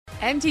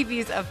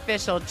MTV's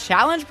official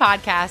Challenge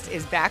podcast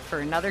is back for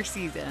another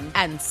season.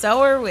 And so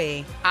are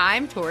we.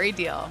 I'm Tori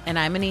Deal. And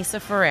I'm Anissa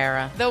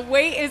Ferreira. The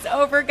wait is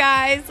over,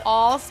 guys.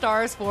 All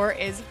Stars 4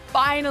 is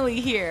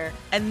finally here.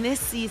 And this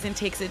season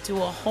takes it to a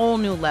whole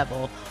new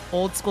level.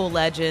 Old school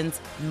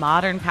legends,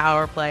 modern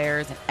power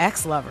players, and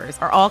ex-lovers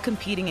are all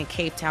competing in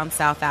Cape Town,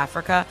 South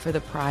Africa for the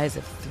prize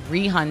of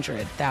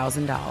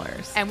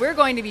 $300,000. And we're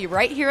going to be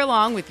right here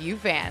along with you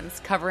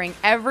fans, covering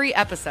every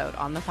episode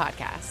on the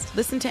podcast.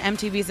 Listen to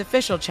MTV's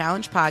official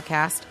Challenge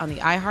podcast on the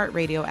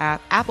iHeartRadio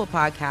app, Apple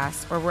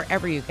Podcasts, or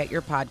wherever you get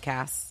your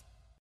podcasts.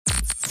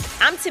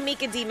 I'm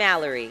Tamika D.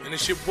 Mallory. And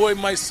it's your boy,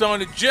 my son,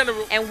 the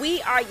General. And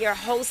we are your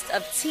hosts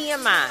of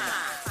TMI.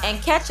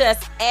 And catch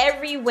us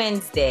every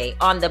Wednesday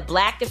on the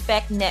Black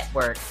Effect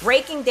Network,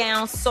 breaking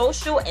down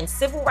social and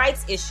civil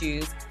rights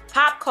issues,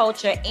 pop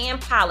culture, and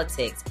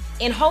politics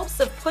in hopes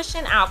of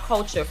pushing our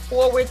culture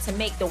forward to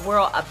make the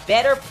world a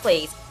better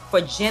place for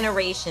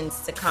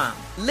generations to come.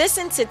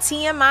 Listen to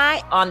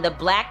TMI on the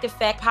Black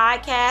Effect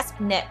Podcast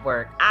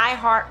Network,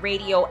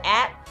 iHeartRadio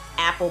app,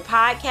 Apple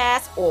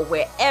Podcasts, or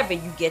wherever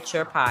you get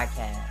your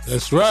podcasts.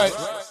 That's right.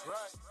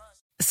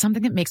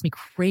 Something that makes me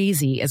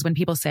crazy is when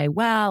people say,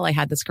 well, I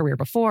had this career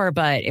before,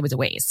 but it was a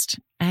waste.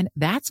 And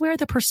that's where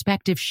the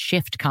perspective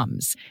shift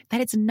comes,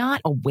 that it's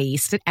not a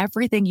waste, that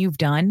everything you've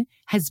done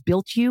has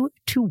built you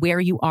to where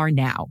you are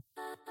now.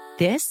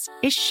 This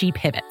is She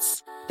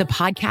Pivots, the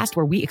podcast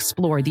where we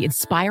explore the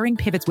inspiring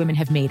pivots women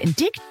have made and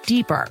dig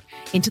deeper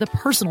into the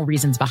personal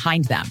reasons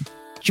behind them.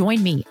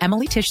 Join me,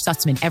 Emily Tish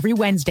Sussman, every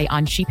Wednesday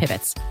on She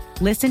Pivots.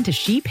 Listen to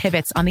She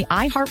Pivots on the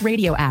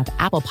iHeartRadio app,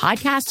 Apple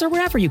Podcasts, or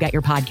wherever you get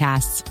your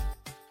podcasts.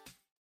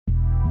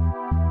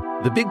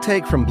 The Big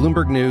Take from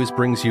Bloomberg News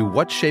brings you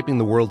what's shaping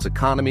the world's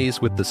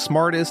economies with the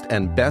smartest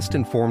and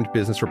best-informed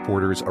business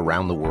reporters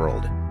around the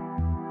world.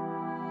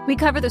 We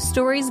cover the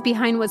stories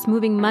behind what's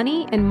moving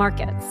money and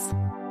markets,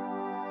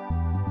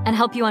 and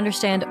help you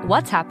understand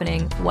what's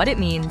happening, what it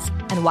means,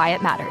 and why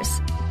it matters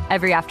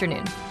every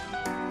afternoon.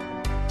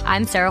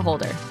 I'm Sarah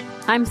Holder.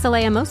 I'm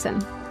Saleha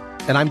Mohsin.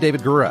 And I'm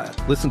David Gura.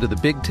 Listen to The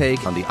Big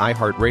Take on the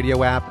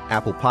iHeartRadio app,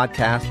 Apple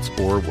Podcasts,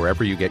 or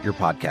wherever you get your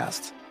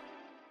podcasts.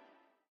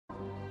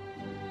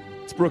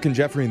 It's Brooke and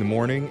Jeffrey in the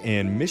morning,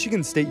 and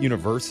Michigan State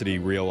University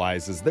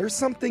realizes there's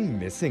something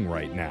missing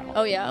right now.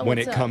 Oh, yeah? When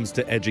What's it up? comes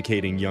to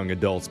educating young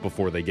adults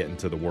before they get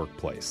into the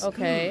workplace.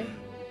 Okay.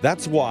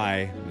 That's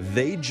why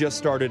they just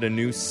started a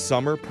new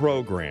summer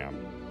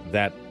program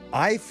that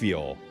I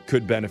feel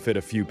could benefit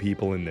a few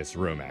people in this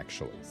room,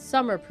 actually.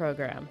 Summer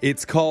program.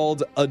 It's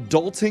called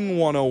Adulting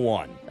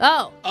 101.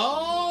 Oh.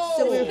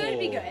 So it could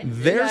be good.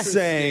 They're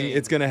saying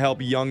it's going to help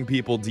young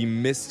people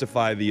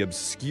demystify the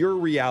obscure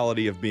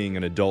reality of being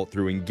an adult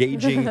through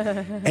engaging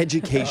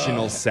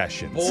educational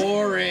sessions.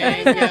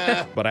 Boring.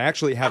 But I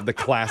actually have the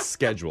class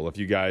schedule if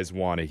you guys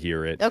want to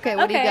hear it. Okay,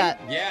 what do you got?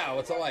 Yeah,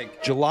 what's it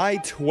like? July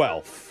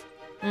 12th,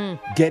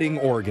 getting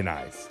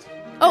organized.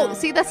 Oh,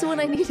 see, that's the one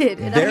I needed.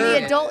 And I'm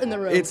the adult in the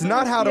room. It's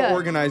not how to Yeah.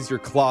 organize your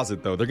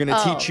closet, though. They're going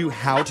to teach you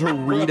how to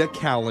read a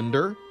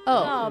calendar,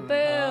 Oh, boo.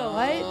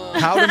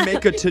 what? how to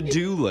make a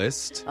to-do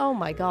list, Oh,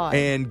 my God.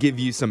 and give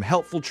you some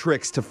helpful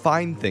tricks to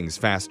find things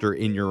faster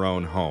in your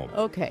own home.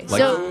 Okay, Like,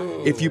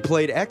 so... if you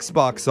played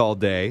Xbox all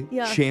day,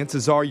 Yeah.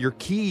 chances are your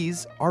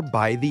keys are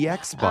by the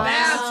Xbox.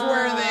 That's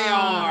where they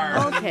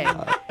are.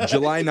 Okay.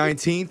 July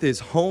 19th is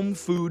home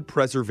food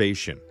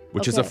preservation,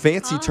 which is a Okay.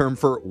 fancy term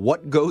for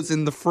what goes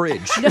in the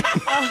fridge.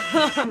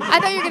 I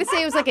thought you were going to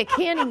say it was like a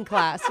canning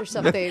class or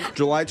something.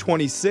 July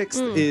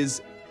 26th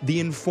is the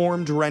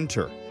informed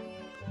renter.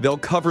 They'll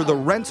cover the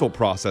rental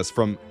process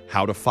from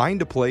how to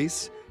find a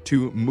place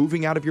to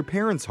moving out of your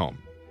parents' home.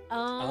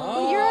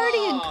 Well, you're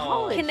already in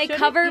college. Can they shouldn't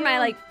cover you?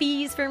 my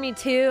fees for me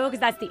too? Because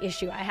that's the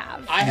issue I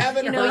have. I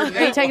haven't heard Are you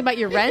that. talking about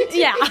your rent?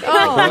 Yeah.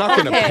 Oh, We're not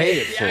going to okay. pay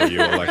it for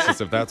you,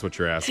 Alexis, if that's what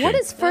you're asking. What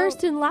does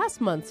first and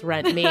last month's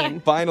rent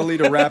mean? Finally,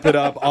 to wrap it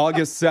up,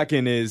 August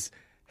 2nd is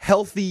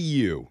Healthy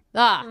You.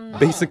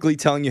 Basically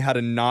telling you how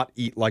to not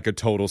eat like a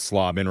total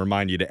slob and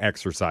remind you to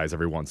exercise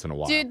every once in a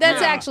while. Dude,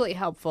 that's actually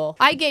helpful.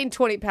 I gained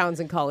 20 pounds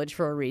in college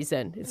for a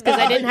reason. It's because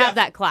I didn't have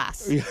that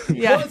class. Well,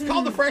 it's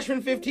called the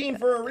Freshman 15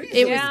 for a reason.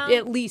 It was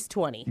at least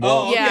 20.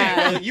 Oh, okay.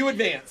 Yeah. Well, you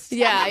advanced.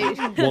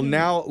 Yeah. Well,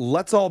 now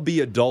let's all be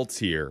adults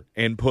here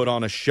and put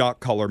on a shock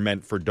collar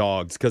meant for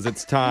dogs because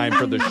it's time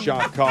for the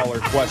shock collar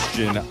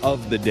question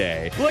of the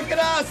day. Look at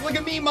us. Look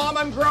at me, Mom.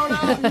 I'm grown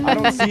up. I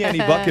don't see any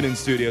bucket in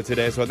studio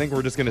today, so I think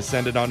we're just going to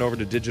send it on over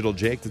to Digital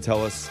Jake to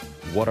tell us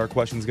what our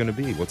question's going to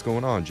be. What's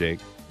going on, Jake?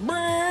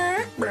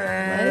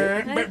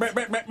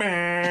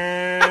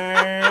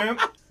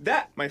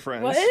 That, my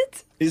friends,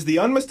 What? is the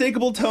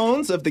unmistakable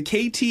tones of the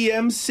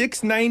KTM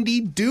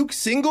 690 Duke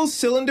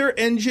single-cylinder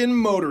engine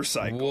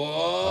motorcycle.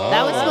 Whoa.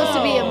 That was supposed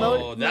to be a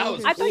motor. That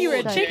was I thought you were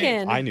a cool,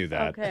 chicken. I knew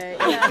that. Okay.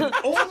 That can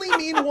only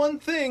mean one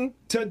thing.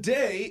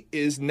 Today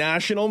is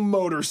National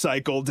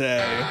Motorcycle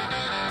Day.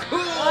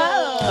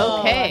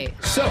 Okay.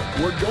 So,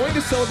 we're going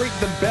to celebrate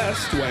the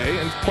best way,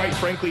 and quite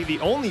frankly, the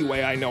only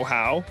way I know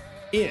how,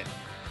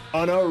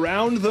 an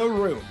Around the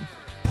Room.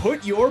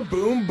 Put your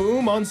boom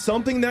boom on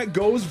something that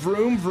goes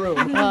vroom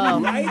vroom.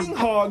 Riding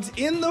hogs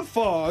in the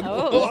fog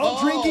while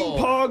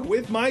drinking pog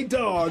with my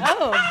dog.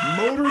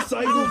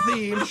 Motorcycle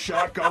themed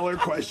shot collar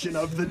question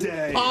of the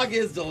day. Pog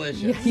is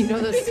delicious. You know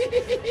those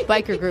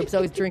biker groups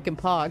always drinking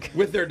pog.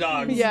 With their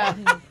dogs. Yeah.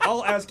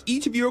 I'll ask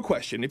each of you a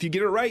question. If you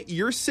get it right,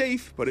 you're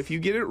safe. But if you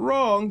get it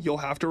wrong, you'll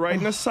have to ride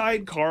in a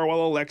sidecar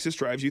while Alexis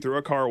drives you through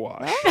a car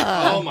wash.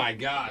 Oh my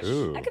gosh.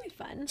 That could be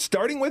fun.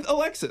 Starting with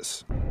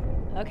Alexis.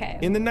 Okay.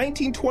 In the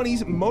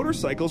 1920s,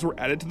 motorcycles were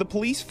added to the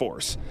police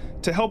force.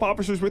 To help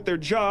officers with their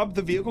job,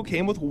 the vehicle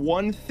came with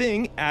one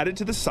thing added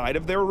to the side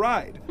of their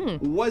ride.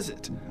 Was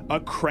it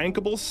a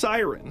crankable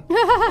siren,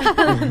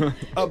 a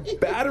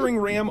battering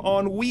ram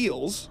on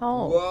wheels,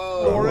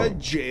 or a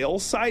jail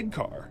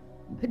sidecar?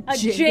 A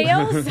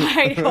jail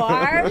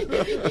sidecar?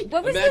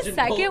 What was the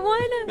second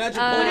one?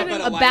 Imagine pulling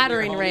up at a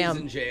battering ram.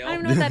 in jail. I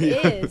don't know what that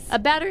is. A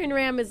battering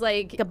ram is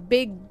like a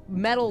big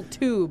metal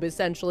tube,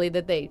 essentially,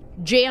 that they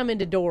jam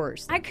into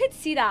doors. I could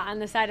see that on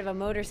the side of a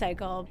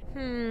motorcycle. How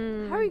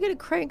are you going to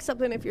crank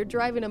something if you're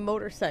driving a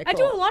motorcycle? I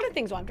do a lot of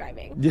things while I'm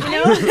driving. You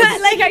know?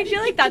 Like, I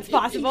feel like that's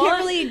possible. You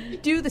can't really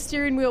do the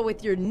steering wheel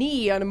with your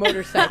knee on a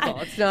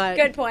motorcycle. It's not...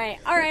 Good point.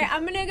 All right,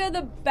 I'm going to go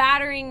the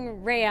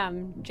battering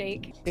ram,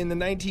 Jake. In the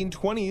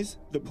 1920s,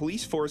 the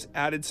police force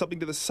added something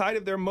to the side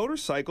of their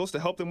motorcycles to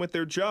help them with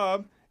their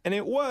job, and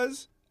it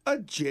was a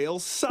jail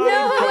sidecar.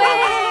 No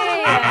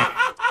way!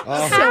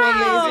 So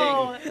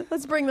amazing.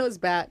 Let's bring those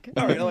back.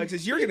 All right,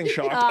 Alexis, you're getting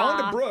shocked.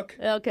 On to Brooke.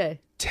 Okay.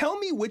 Tell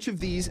me which of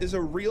these is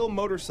a real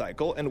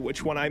motorcycle and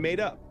which one I made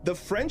up. The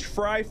French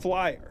Fry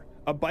Flyer,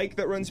 a bike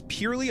that runs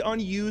purely on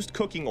used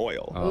cooking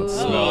oil. Oh, it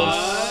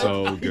smells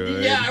so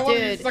good. Yeah, I want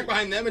to be Dude. stuck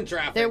behind them in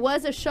traffic. There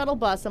was a shuttle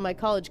bus on my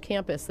college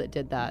campus that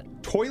did that.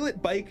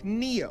 Toilet Bike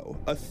Neo,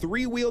 a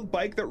three-wheeled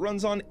bike that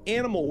runs on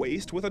animal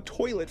waste with a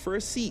toilet for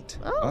a seat.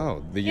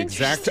 Oh, the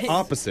exact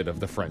opposite of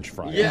the French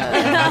fry.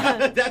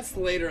 Yeah, that's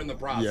later in the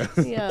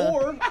process. Yeah.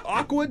 Or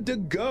Aqua de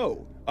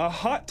Go, a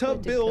hot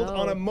tub built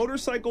on a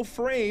motorcycle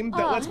frame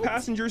that lets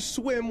passengers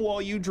swim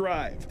while you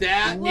drive.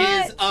 That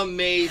is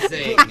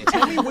amazing.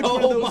 Tell me which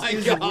one of those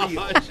is real. Oh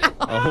my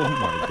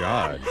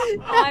God.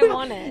 I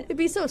want it. It'd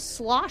be so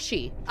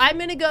sloshy. I'm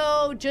going to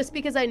go, just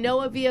because I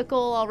know a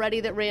vehicle already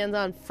that ran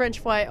on French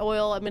fry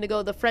oil, I'm going to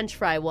go the French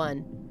fry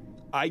one.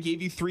 I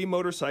gave you 3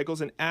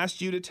 motorcycles and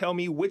asked you to tell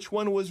me which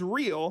one was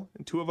real,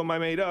 and 2 of them I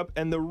made up,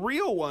 and the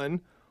real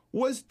one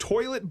was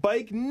Toilet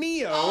Bike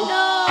Neo.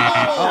 I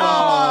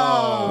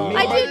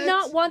did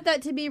not want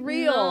that to be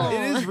real.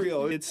 It is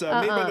real. It's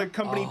made by the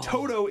company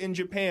Toto in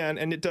Japan,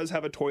 and it does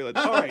have a toilet.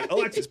 All right,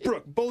 Alexis,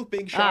 Brooke, both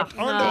being shocked.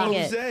 On to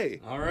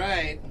Jose. All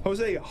right.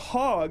 Jose,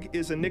 Hog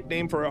is a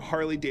nickname for a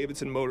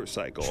Harley-Davidson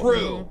motorcycle.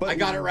 True. I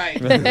got it right.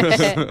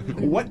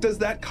 What does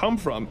that come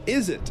from?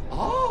 Is it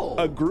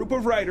a group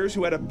of riders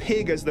who had a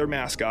pig as their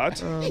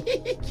mascot?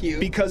 Cute.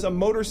 Because a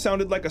motor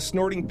sounded like a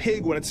snorting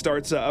pig when it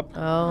starts up?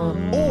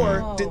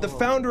 Or did the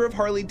founder of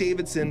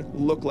Harley-Davidson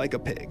look like a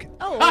pig?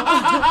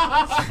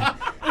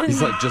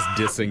 He's like just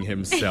dissing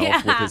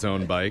himself with his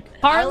own bike.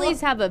 Harleys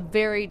have a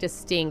very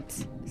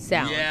distinct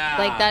sound. Yeah.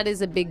 Like, that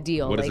is a big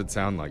deal. What does it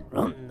sound like?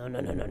 No.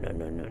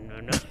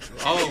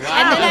 Oh, wow. And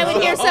then I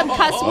would hear some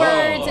cuss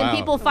words and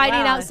people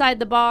fighting outside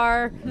the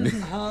bar.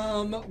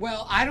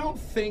 Well, I don't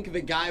think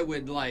the guy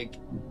would, like,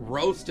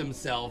 roast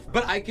himself,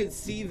 but I could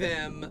see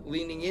them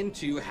leaning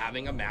into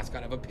having a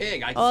mascot of a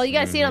pig. Oh, you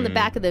gotta see it on the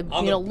back of the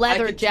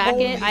leather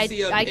jacket.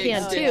 Totally I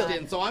can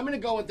too. So I'm gonna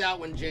go with that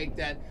one, Jake.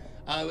 That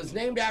was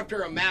named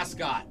after a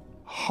mascot.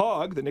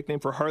 Hog, the nickname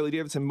for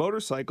Harley-Davidson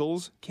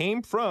motorcycles,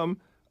 came from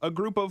a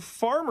group of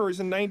farmers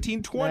in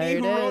 1920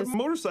 who rode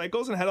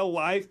motorcycles and had a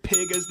live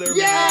pig as their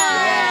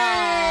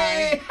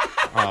Yay!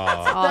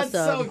 Awesome. That's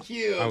so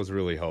cute. I was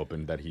really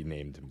hoping that he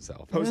named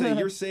himself. Jose,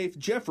 you're safe.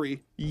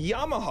 Jeffrey,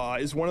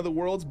 Yamaha is one of the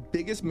world's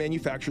biggest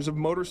manufacturers of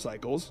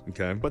motorcycles.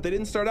 Okay. But they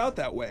didn't start out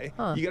that way.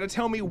 You gotta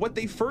tell me what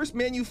they first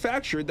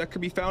manufactured that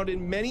could be found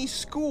in many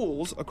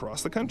schools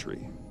across the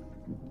country.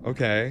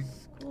 Okay.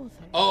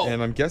 Oh.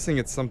 And I'm guessing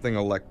it's something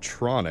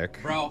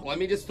electronic. Bro, let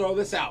me just throw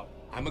this out.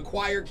 I'm a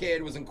choir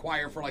kid, was in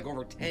choir for like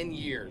over 10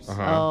 years.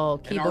 Oh,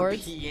 keyboards? And our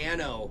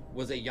piano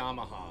was a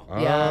Yamaha.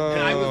 Yeah.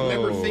 And I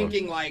remember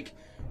thinking, like,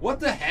 what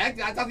the heck?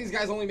 I thought these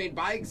guys only made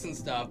bikes and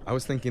stuff. I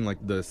was thinking like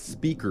the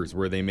speakers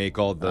where they make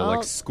all the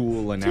like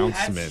school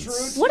announcements.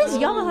 That's true. What does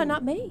Yamaha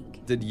not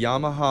make? Did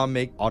Yamaha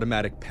make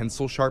automatic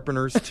pencil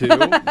sharpeners too?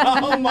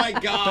 Oh my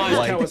God.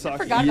 Like, Kawasaki.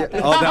 Forgot about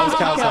that. Oh, that was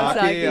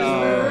Kawasaki.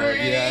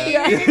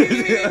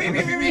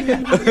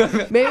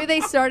 Yeah. Maybe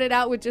they started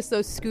out with just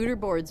those scooter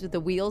boards with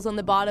the wheels on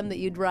the bottom that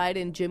you'd ride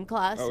in gym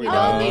class. And you'd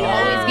always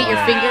get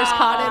your fingers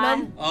caught in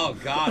them. Oh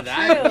God,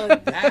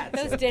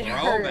 that's Those did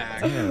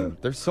throwback. Man,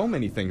 there's so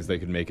many things they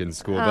could make in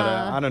school, but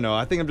I don't know.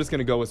 I think I'm just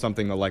gonna go with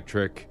something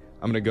electric.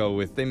 I'm gonna go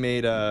with they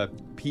made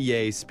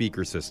PA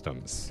speaker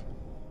systems.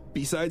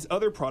 Besides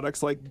other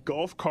products like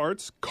golf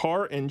carts,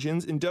 car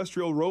engines,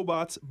 industrial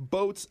robots,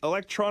 boats,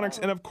 electronics,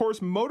 and of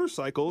course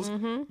motorcycles,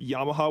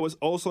 Yamaha was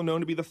also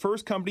known to be the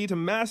first company to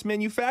mass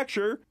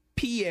manufacture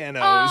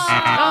pianos.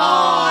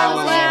 I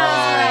was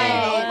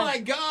right. Oh my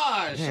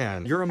gosh.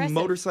 Man, you're a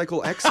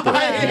motorcycle expert.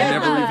 You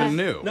never even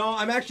knew. No,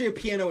 I'm actually a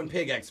piano and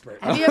pig expert.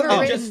 Have you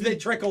ever Just they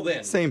trickled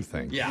in. Same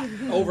thing. Yeah,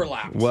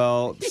 overlapped.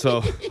 Well,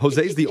 so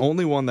Jose's the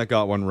only one that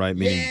got one right,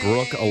 meaning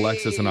Brooke,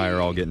 Alexis, and I are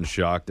all getting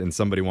shocked, and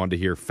somebody wanted to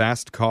hear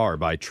Fast Car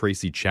by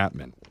Tracy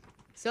Chapman.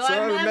 So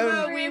I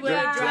remember we were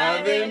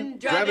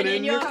driving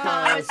in your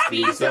car,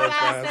 speed so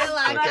fast,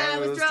 like I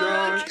was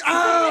drunk.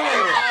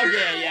 Oh,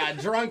 yeah,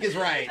 drunk is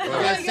right. You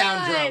gotta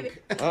sound drunk.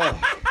 Oh.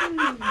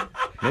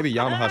 Maybe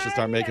Yamaha should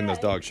start making those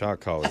dog shock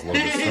collars a little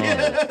bit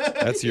stronger.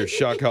 That's your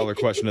shock collar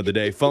question of the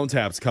day. Phone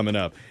taps coming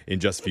up in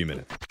just a few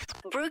minutes.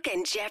 Brooke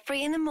and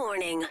Jeffrey in the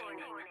morning.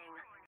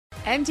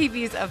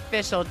 MTV's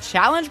official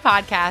Challenge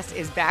podcast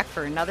is back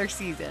for another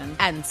season.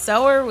 And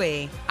so are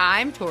we.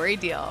 I'm Tori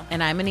Deal.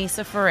 And I'm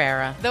Anissa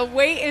Ferreira. The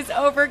wait is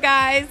over,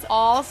 guys.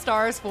 All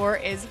Stars 4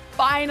 is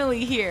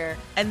finally here.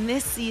 And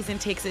this season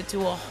takes it to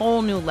a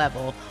whole new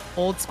level.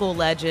 Old school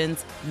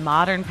legends,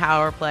 modern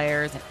power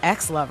players, and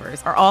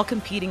ex-lovers are all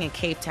competing in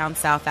Cape Town,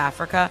 South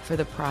Africa for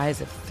the prize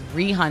of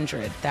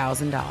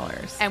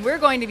 $300,000. And we're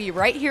going to be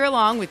right here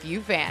along with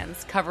you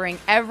fans, covering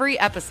every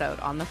episode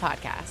on the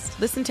podcast.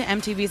 Listen to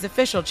MTV's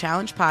official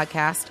Challenge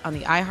podcast on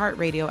the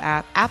iHeartRadio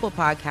app, Apple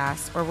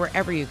Podcasts, or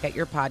wherever you get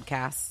your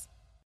podcasts.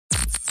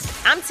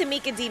 I'm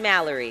Tamika D.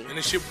 Mallory. And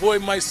it's your boy,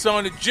 my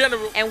son, the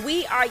General. And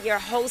we are your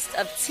hosts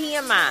of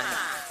TMI.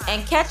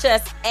 And catch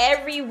us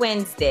every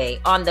Wednesday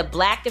on the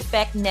Black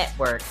Effect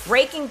Network,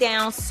 breaking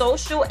down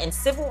social and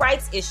civil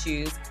rights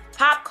issues,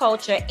 pop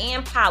culture,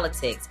 and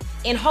politics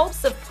in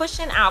hopes of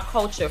pushing our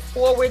culture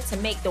forward to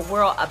make the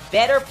world a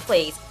better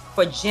place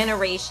for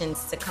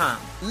generations to come.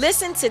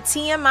 Listen to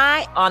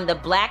TMI on the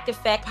Black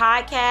Effect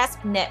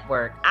Podcast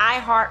Network,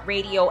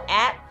 iHeartRadio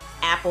app,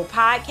 Apple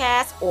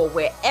Podcasts, or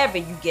wherever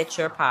you get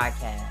your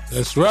podcasts.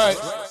 That's right.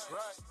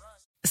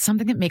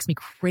 Something that makes me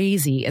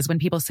crazy is when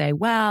people say,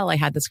 well, I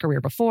had this career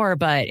before,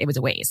 but it was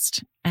a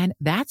waste. And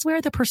that's where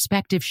the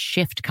perspective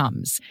shift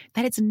comes,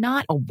 that it's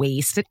not a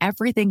waste, that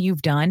everything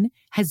you've done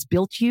has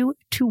built you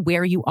to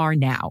where you are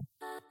now.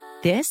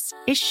 This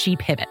is She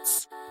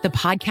Pivots, the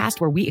podcast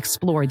where we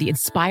explore the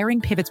inspiring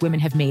pivots women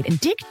have made and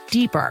dig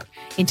deeper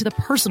into the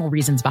personal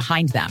reasons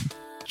behind them.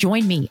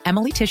 Join me,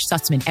 Emily Tish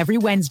Sussman, every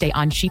Wednesday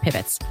on She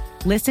Pivots.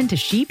 Listen to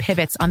She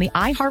Pivots on the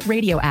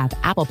iHeartRadio app,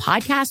 Apple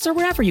Podcasts, or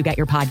wherever you get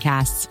your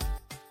podcasts.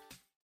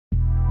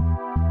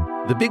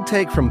 The Big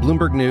Take from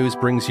Bloomberg News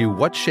brings you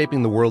what's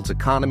shaping the world's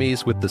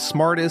economies with the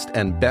smartest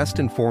and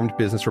best-informed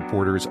business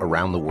reporters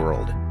around the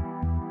world.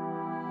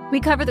 We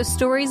cover the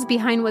stories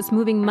behind what's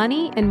moving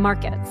money and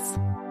markets.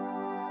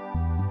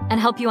 And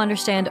help you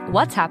understand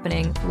what's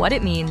happening, what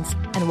it means,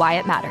 and why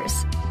it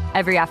matters.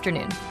 Every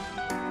afternoon.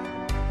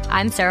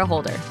 I'm Sarah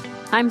Holder.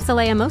 I'm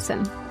Saleha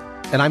Mohsin.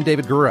 And I'm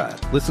David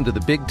Gura. Listen to The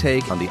Big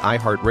Take on the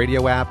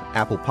iHeartRadio app,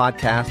 Apple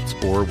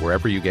Podcasts, or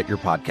wherever you get your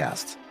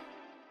podcasts.